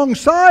the wrong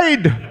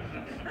side.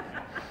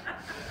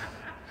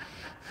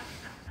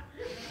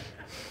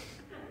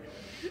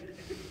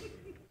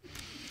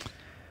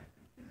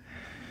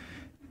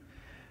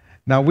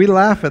 Now we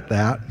laugh at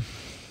that,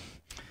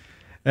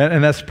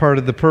 and that's part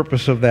of the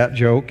purpose of that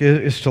joke,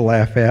 is to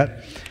laugh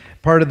at.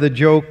 Part of the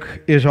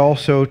joke is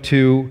also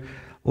to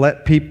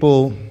let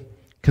people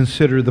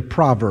consider the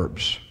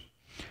Proverbs,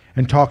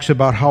 and talks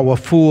about how a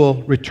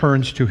fool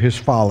returns to his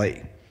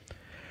folly.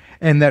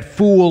 And that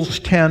fools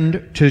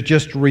tend to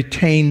just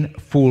retain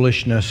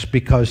foolishness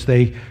because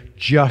they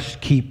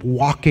just keep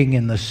walking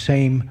in the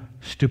same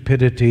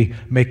stupidity,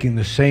 making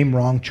the same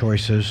wrong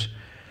choices.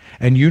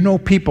 And you know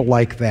people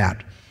like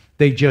that.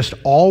 They just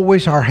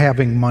always are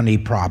having money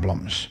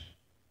problems.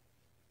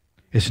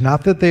 It's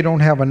not that they don't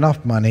have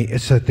enough money,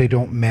 it's that they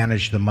don't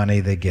manage the money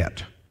they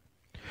get.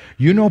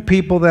 You know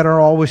people that are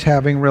always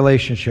having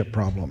relationship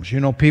problems. You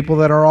know people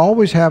that are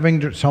always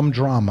having some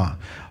drama.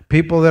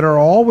 People that are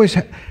always...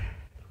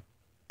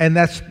 And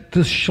that's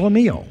the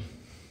Schlemiel.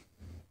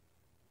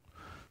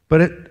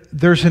 But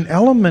there's an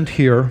element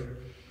here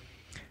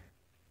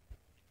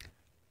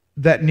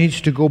that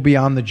needs to go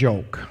beyond the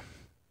joke.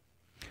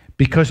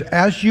 Because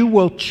as you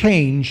will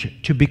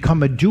change to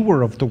become a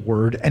doer of the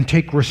word and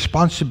take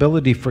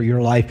responsibility for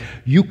your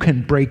life, you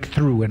can break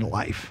through in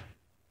life.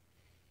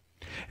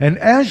 And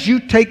as you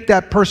take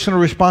that personal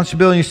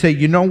responsibility and say,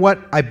 you know what,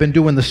 I've been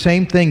doing the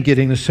same thing,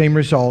 getting the same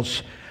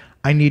results,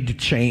 I need to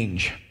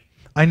change.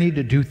 I need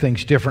to do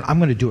things different. I'm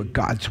going to do it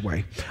God's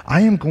way.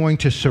 I am going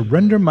to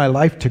surrender my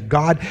life to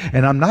God,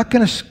 and I'm not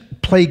going to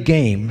play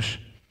games.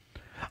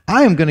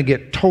 I am going to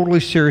get totally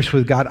serious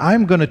with God.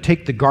 I'm going to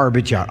take the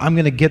garbage out. I'm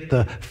going to get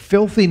the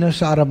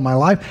filthiness out of my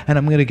life, and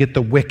I'm going to get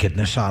the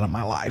wickedness out of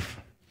my life.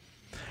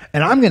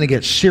 And I'm going to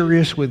get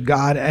serious with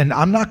God, and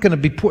I'm not going to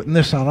be putting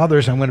this on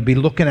others. I'm going to be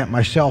looking at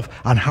myself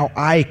on how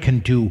I can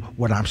do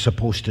what I'm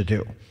supposed to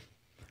do.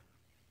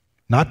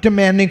 Not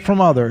demanding from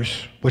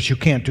others what you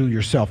can't do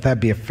yourself. That'd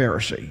be a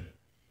Pharisee.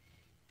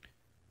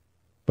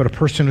 But a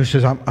person who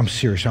says, I'm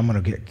serious. I'm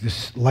going to get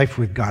this life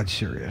with God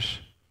serious.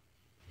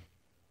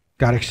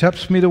 God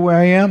accepts me the way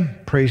I am.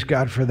 Praise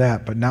God for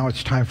that. But now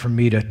it's time for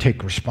me to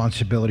take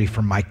responsibility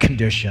for my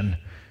condition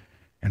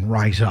and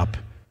rise up.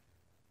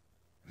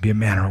 Be a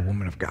man or a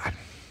woman of God.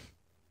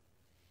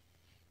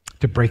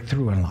 To break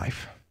through in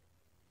life.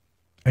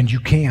 And you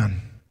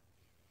can.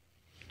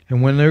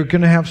 And when they're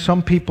going to have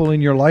some people in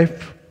your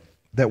life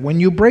that when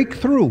you break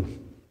through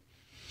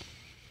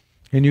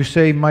and you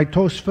say, my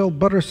toast fell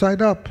butter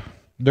side up,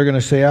 they're going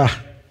to say,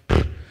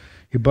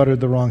 you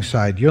buttered the wrong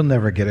side. You'll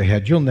never get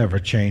ahead. You'll never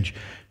change.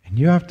 And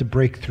you have to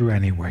break through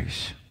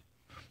anyways.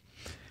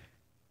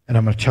 And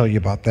I'm going to tell you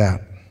about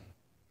that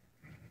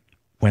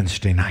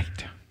Wednesday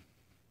night.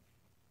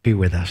 Be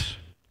with us,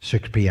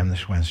 6 p.m.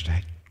 this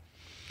Wednesday.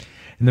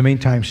 In the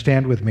meantime,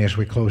 stand with me as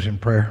we close in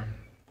prayer.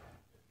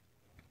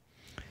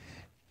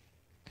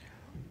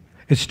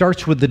 It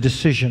starts with the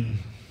decision.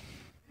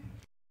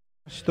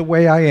 Just the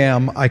way I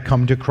am, I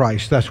come to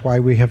Christ. That's why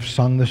we have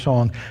sung the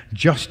song,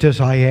 just as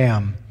I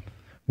am,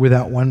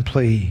 without one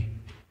plea.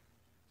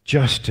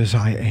 Just as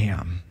I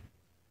am.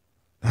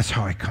 That's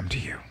how I come to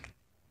you.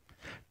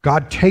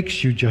 God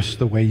takes you just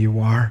the way you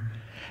are,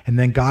 and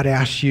then God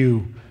asks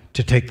you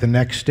to take the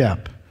next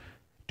step.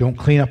 Don't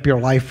clean up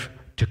your life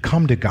to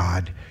come to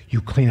God.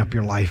 You clean up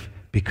your life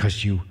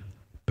because you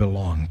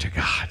belong to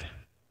God.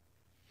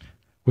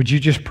 Would you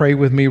just pray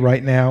with me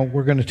right now?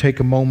 We're going to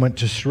take a moment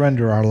to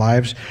surrender our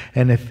lives.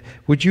 And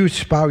would you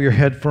bow your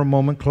head for a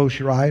moment, close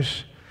your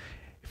eyes?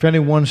 If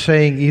anyone's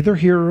saying, either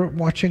here or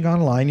watching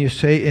online, you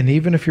say, and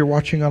even if you're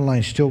watching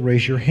online, still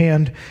raise your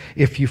hand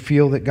if you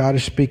feel that God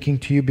is speaking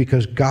to you,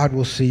 because God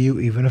will see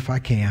you even if I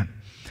can't.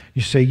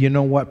 You say, you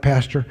know what,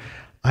 Pastor?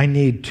 I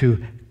need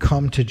to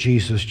come to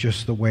Jesus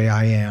just the way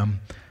I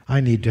am. I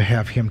need to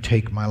have him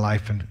take my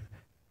life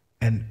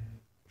and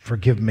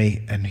forgive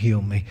me and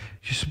heal me.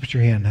 Just put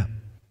your hand up.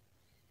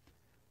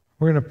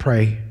 We're going to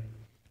pray.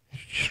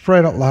 Just pray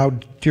it out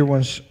loud, dear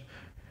ones.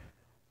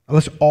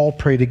 Let's all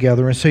pray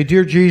together and say,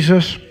 Dear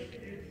Jesus,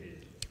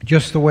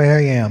 just the way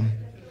I am,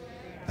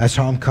 that's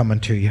how I'm coming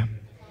to you.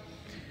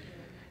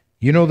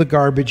 You know the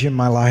garbage in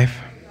my life,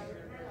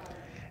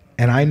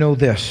 and I know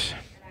this.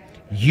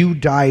 You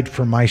died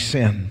for my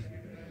sin.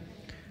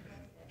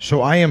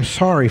 So I am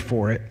sorry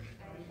for it.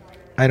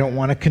 I don't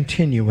want to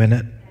continue in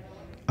it.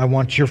 I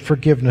want your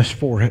forgiveness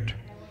for it.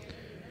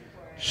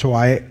 So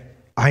I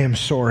am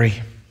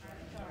sorry.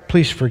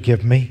 Please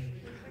forgive me.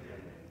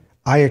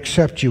 I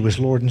accept you as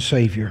Lord and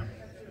Savior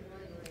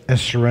and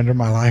surrender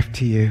my life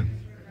to you.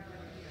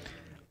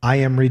 I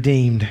am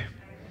redeemed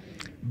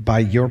by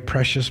your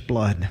precious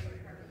blood.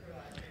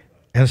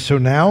 And so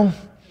now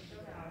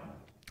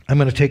I'm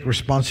going to take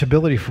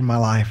responsibility for my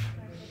life.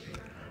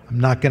 I'm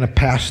not going to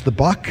pass the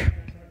buck.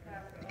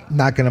 I'm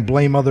not going to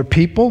blame other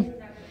people.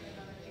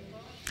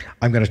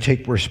 I'm going to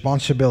take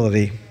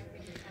responsibility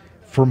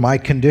for my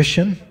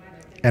condition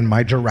and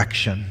my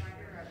direction.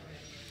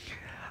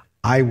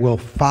 I will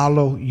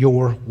follow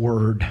your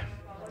word.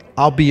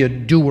 I'll be a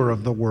doer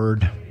of the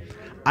word.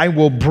 I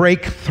will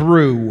break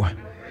through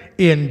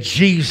in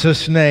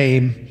Jesus'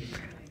 name.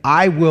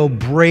 I will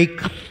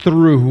break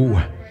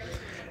through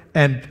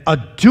and a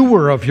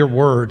doer of your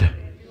word.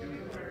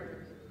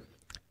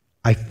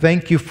 I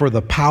thank you for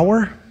the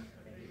power.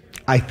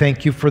 I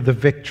thank you for the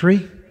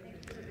victory.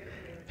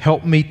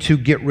 Help me to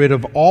get rid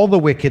of all the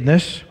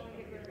wickedness,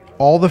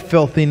 all the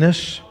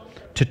filthiness,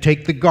 to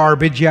take the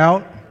garbage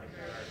out,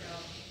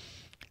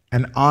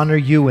 and honor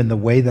you in the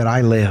way that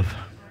I live.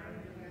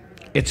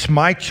 It's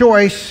my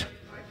choice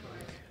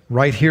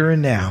right here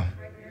and now.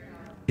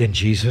 In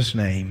Jesus'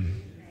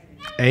 name.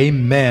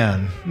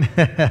 Amen.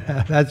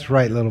 That's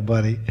right, little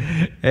buddy.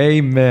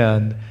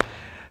 Amen.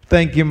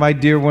 Thank you, my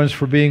dear ones,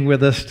 for being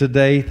with us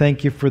today.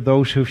 Thank you for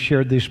those who've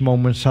shared these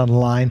moments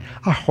online.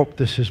 I hope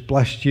this has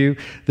blessed you.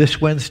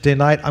 This Wednesday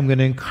night, I'm going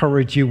to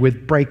encourage you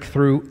with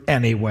breakthrough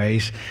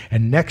anyways.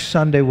 And next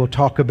Sunday, we'll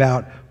talk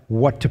about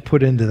what to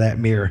put into that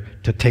mirror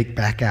to take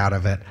back out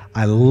of it.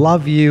 I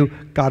love you.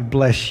 God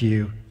bless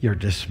you. You're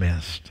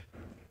dismissed.